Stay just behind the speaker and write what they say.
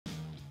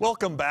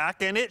Welcome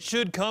back, and it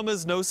should come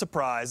as no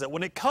surprise that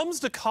when it comes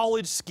to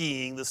college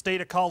skiing, the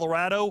state of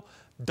Colorado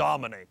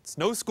dominates.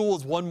 No school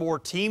has won more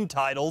team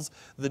titles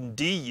than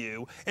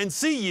DU, and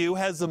CU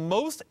has the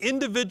most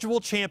individual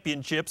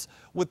championships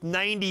with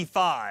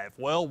 95.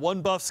 Well,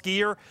 one buff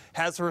skier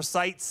has her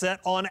sights set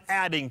on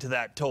adding to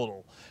that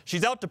total.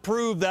 She's out to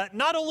prove that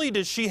not only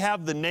does she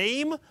have the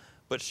name,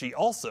 but she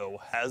also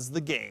has the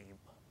game.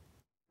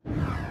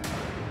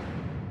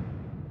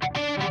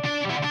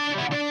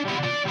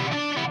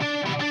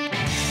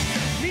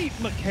 Meet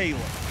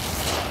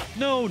Mikaela.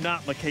 No,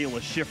 not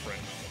Mikaela Schifrin.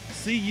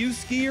 CU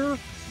skier,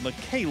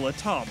 Mikaela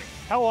Tommy.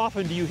 How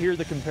often do you hear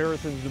the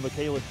comparisons to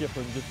Mikaela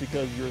Schifrin just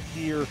because you're a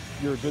skier,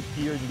 you're a good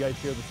skier, and you guys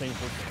share the same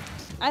person?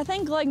 I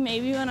think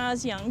maybe when I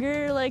was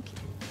younger,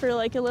 for a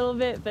little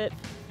bit, but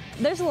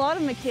there's a lot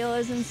of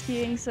Mikaelas in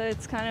skiing, so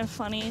it's kind of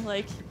funny.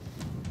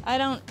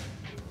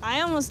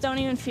 I almost don't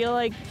even feel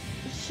like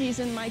she's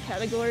in my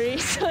category,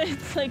 so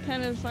it's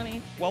kind of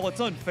funny. While it's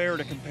unfair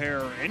to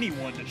compare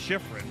anyone to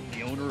Schifrin,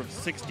 the owner of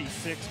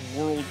 66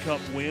 World Cup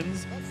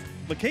wins,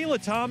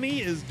 Mikaela Tommy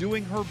is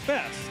doing her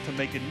best to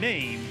make a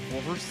name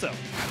for herself.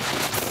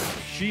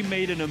 She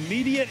made an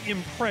immediate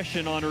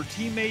impression on her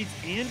teammates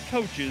and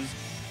coaches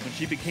when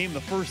she became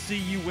the first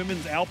CU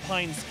women's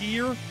alpine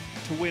skier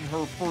to win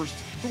her first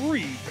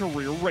 3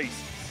 career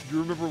races. Do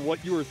you remember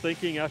what you were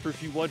thinking after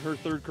she won her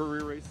 3rd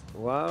career race?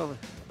 Well,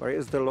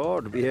 praise the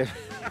Lord. We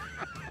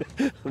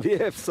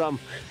have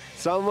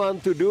someone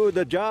to do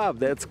the job.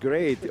 That's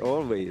great,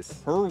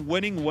 always. Her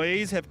winning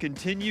ways have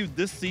continued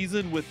this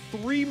season with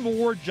 3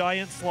 more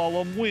giant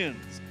slalom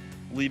wins,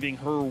 leaving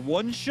her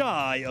one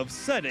shy of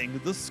setting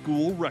the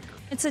school record.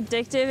 It's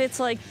addictive. It's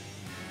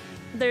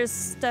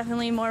there's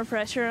definitely more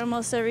pressure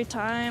almost every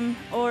time,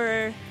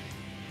 or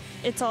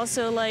it's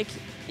also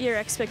your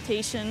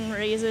expectation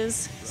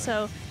raises.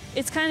 So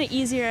it's kind of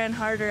easier and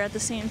harder at the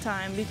same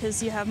time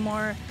because you have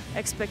more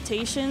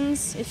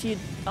expectations if you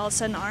all of a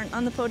sudden aren't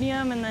on the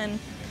podium, and then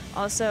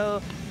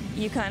also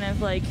you kind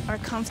of are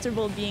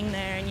comfortable being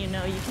there and you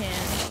know you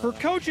can. Her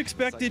coach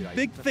expected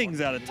big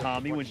things out of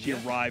Tommy when she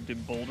arrived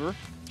in Boulder.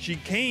 She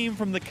came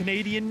from the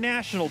Canadian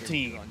national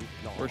team,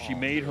 where she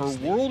made her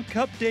World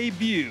Cup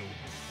debut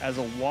as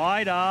a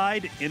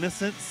wide-eyed,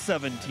 innocent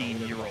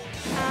 17-year-old.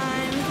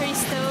 I'm pretty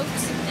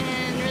stoked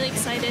and really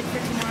excited for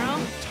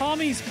tomorrow.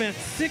 Tommy spent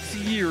 6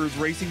 years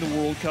racing the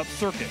World Cup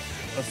circuit,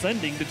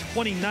 ascending to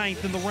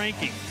 29th in the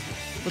rankings.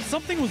 But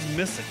something was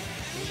missing.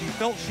 She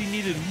felt she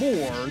needed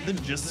more than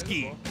just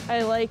skiing.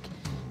 I like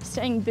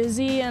staying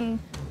busy and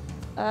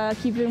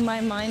keeping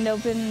my mind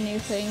open to new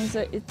things.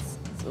 It's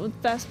the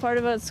best part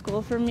about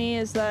school for me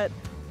is that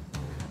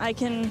I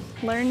can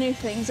learn new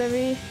things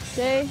every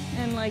day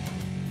and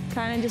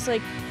kind of just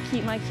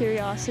keep my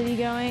curiosity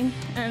going.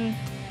 And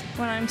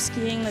when I'm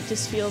skiing, that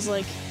just feels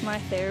like my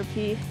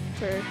therapy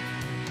for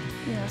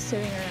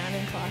sitting around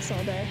in class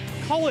all day.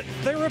 Call it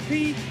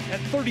therapy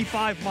at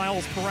 35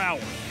 miles per hour.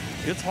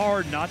 It's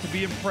hard not to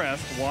be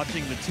impressed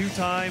watching the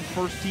 2-time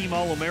first-team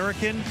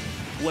All-American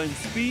blend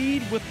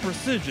speed with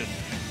precision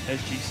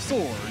as she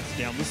soars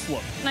down the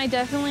slope. And I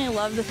definitely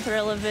love the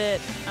thrill of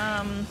it.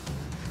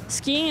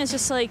 Skiing is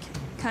just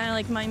kind of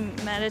like my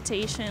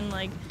meditation,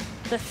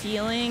 the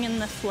feeling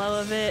and the flow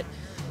of it.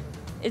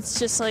 It's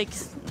just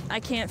I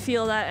can't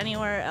feel that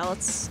anywhere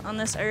else on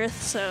this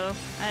earth, so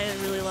I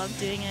really love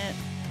doing it.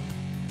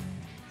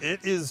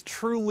 It is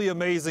truly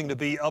amazing to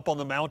be up on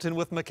the mountain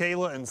with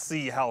Mikaela and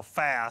see how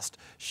fast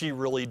she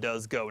really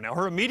does go. Now,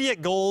 her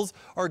immediate goals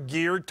are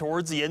geared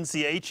towards the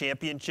NCAA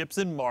championships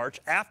in March.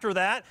 After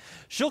that,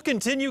 she'll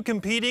continue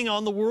competing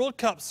on the World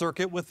Cup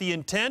circuit with the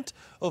intent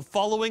of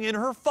following in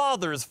her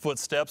father's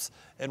footsteps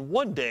and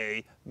one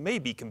day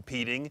maybe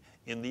competing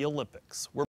in the Olympics.